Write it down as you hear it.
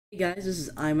Hey guys, this is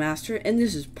iMaster, and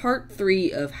this is part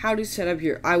 3 of how to set up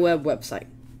your iWeb website.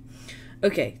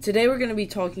 Okay, today we're going to be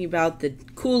talking about the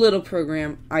cool little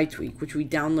program iTweak, which we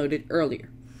downloaded earlier.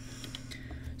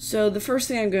 So the first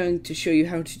thing I'm going to show you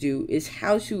how to do is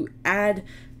how to add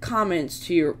comments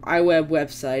to your iWeb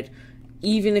website,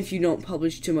 even if you don't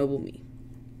publish to MobileMe.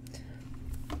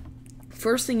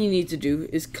 First thing you need to do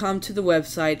is come to the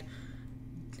website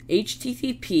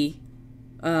http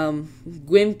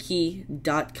guimkie.com,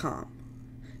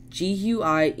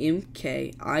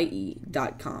 guimkie.com.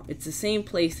 It's the same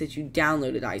place that you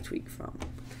downloaded iTweak from.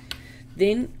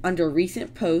 Then under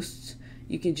recent posts,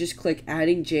 you can just click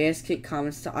adding JSKit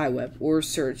comments to iWeb, or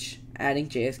search adding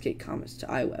JSKit comments to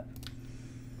iWeb.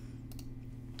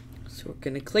 So we're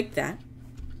going to click that,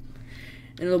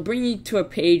 and it'll bring you to a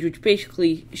page which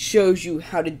basically shows you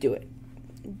how to do it.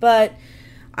 But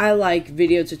I like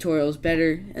video tutorials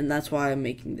better, and that's why I'm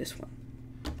making this one.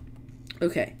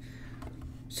 Okay,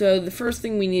 so the first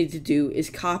thing we need to do is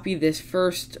copy this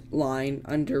first line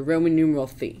under Roman numeral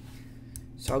 3.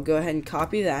 So I'll go ahead and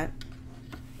copy that.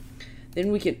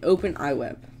 Then we can open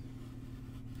iWeb.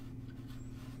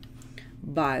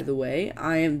 By the way,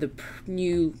 I am the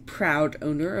new proud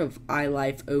owner of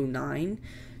iLife09.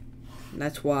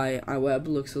 That's why iWeb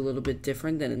looks a little bit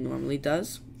different than it normally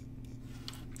does.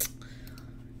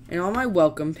 And on my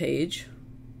welcome page,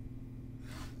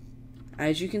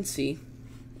 as you can see,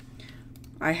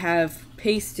 I have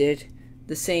pasted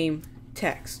the same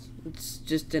text. It's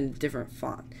just in a different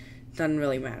font. It doesn't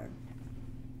really matter.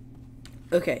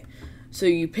 Okay, so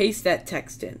you paste that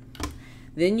text in.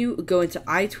 Then you go into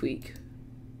iTweak.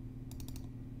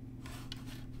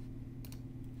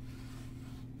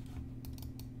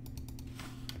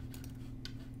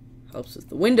 Helps if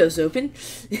the window's open.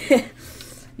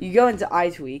 You go into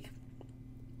iTweak,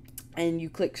 and you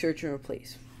click search and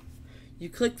replace. You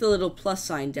click the little plus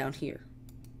sign down here.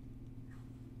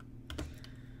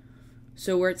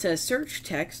 So where it says search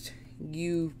text,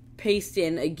 you paste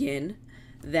in again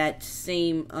that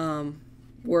same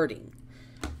wording.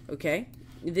 Okay?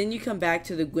 Then you come back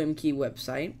to the Guimkie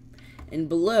website, and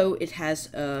below it has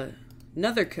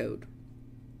another code.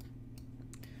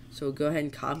 So go ahead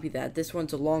and copy that. This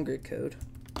one's a longer code.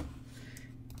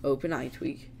 Open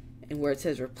iTweak, and where it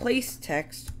says replace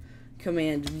text,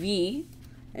 Command V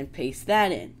and paste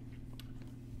that in.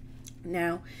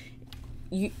 Now,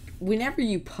 whenever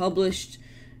you publish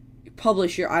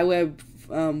your iWeb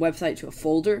website to a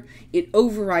folder, it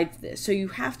overrides this, so you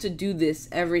have to do this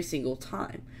every single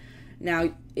time.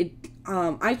 Now,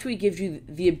 iTweak gives you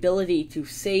the ability to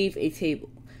save a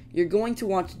table. You're going to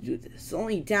want to do this. The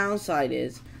only downside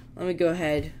is, let me go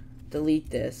ahead, delete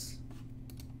this,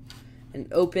 and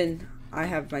open. I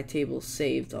have my table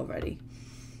saved already.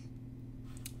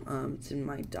 It's in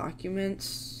my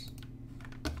documents.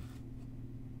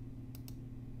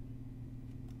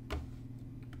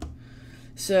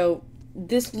 So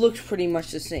this looks pretty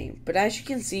much the same, but as you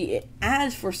can see, it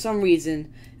adds, for some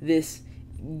reason, this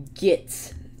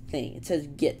gets thing. It says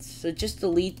gets, so just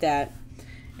delete that,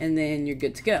 and then you're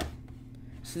good to go.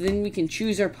 So then we can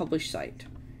choose our published site.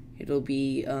 It'll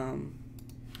be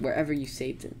wherever you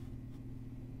saved it.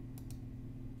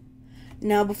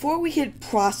 Now, before we hit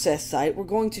process site, we're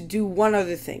going to do one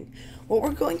other thing. What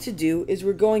we're going to do is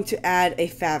we're going to add a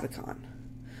favicon.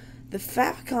 The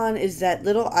favicon is that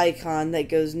little icon that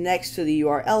goes next to the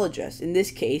URL address. In this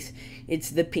case,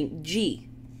 it's the pink G.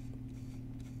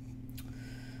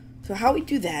 So how we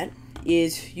do that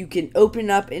is you can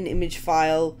open up an image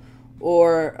file,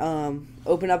 or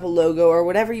open up a logo, or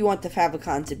whatever you want the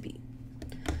favicon to be.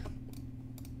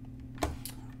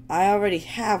 I already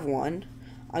have one.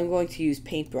 I'm going to use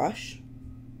Paintbrush.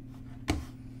 I'm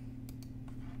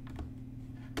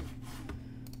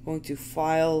going to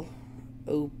File,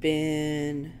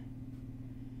 Open,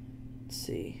 let's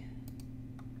see,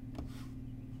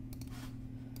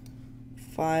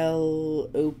 File,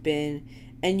 Open,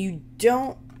 and you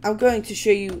don't, I'm going to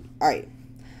show you, alright,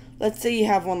 let's say you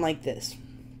have one like this.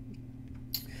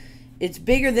 It's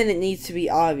bigger than it needs to be,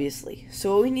 obviously.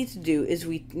 So what we need to do is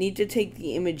we need to take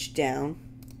the image down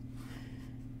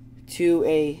to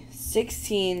a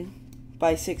 16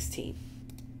 by 16,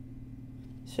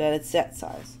 so that it's that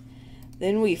size.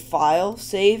 Then we file,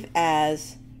 save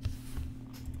as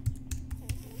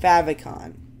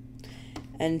favicon,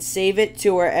 and save it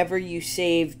to wherever you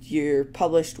saved your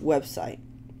published website.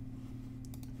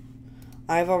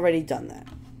 I've already done that.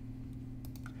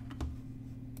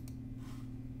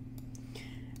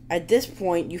 At this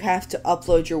point, you have to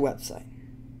upload your website.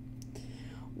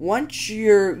 Once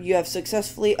you have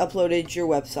successfully uploaded your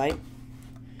website,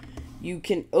 you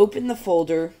can open the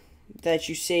folder that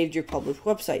you saved your published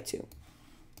website to.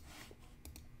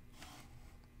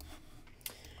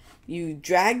 You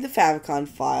drag the favicon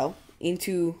file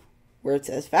into where it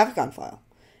says favicon file.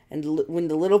 And when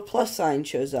the little plus sign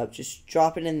shows up, just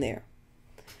drop it in there.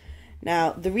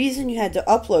 Now, the reason you had to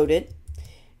upload it,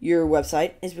 your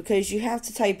website, is because you have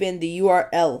to type in the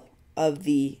URL of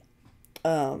the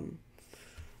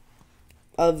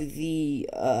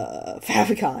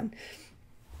favicon.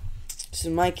 So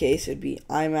in my case, it would be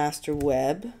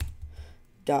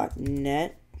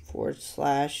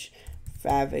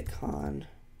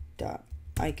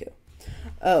imasterweb.net/favicon.ico.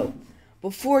 Oh,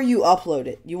 before you upload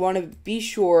it, you want to be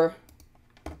sure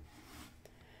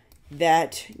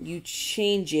that you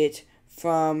change it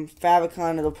from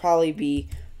favicon, it'll probably be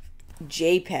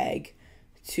JPEG,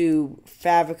 to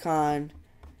favicon.ico.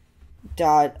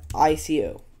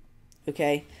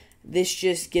 Okay, this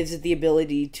just gives it the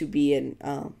ability to be a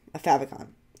favicon.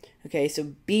 Okay,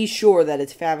 so be sure that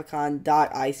it's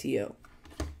favicon.ico.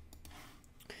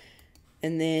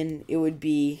 And then it would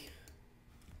be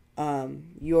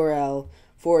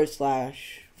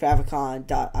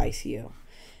URL/favicon.ico.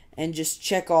 And just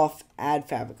check off add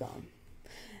favicon.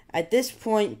 At this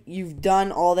point, you've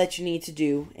done all that you need to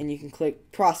do, and you can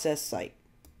click process site.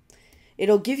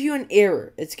 It'll give you an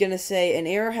error. It's going to say an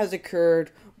error has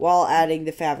occurred while adding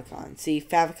the favicon. See,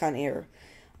 favicon error.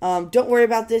 Don't worry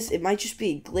about this. It might just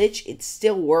be a glitch. It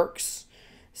still works.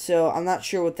 So I'm not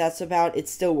sure what that's about. It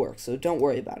still works, so don't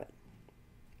worry about it.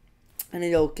 And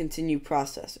it'll continue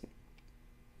processing.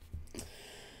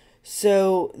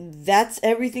 So that's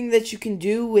everything that you can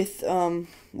do with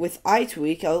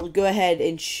iTweak. I'll go ahead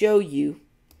and show you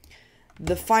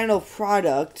the final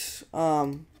product.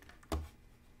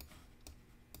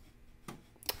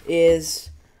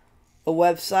 Is a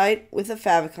website with a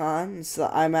favicon. It's the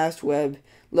iMasterWeb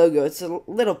logo. It's a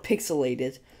little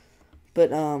pixelated, but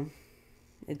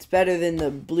it's better than the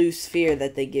blue sphere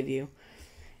that they give you.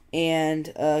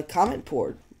 And a comment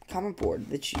board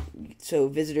that so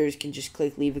visitors can just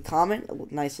click leave a comment. A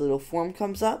nice little form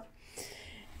comes up,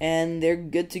 and they're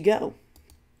good to go.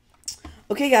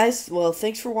 Okay, guys. Well,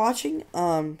 thanks for watching.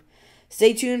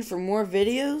 Stay tuned for more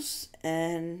videos,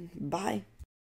 and bye.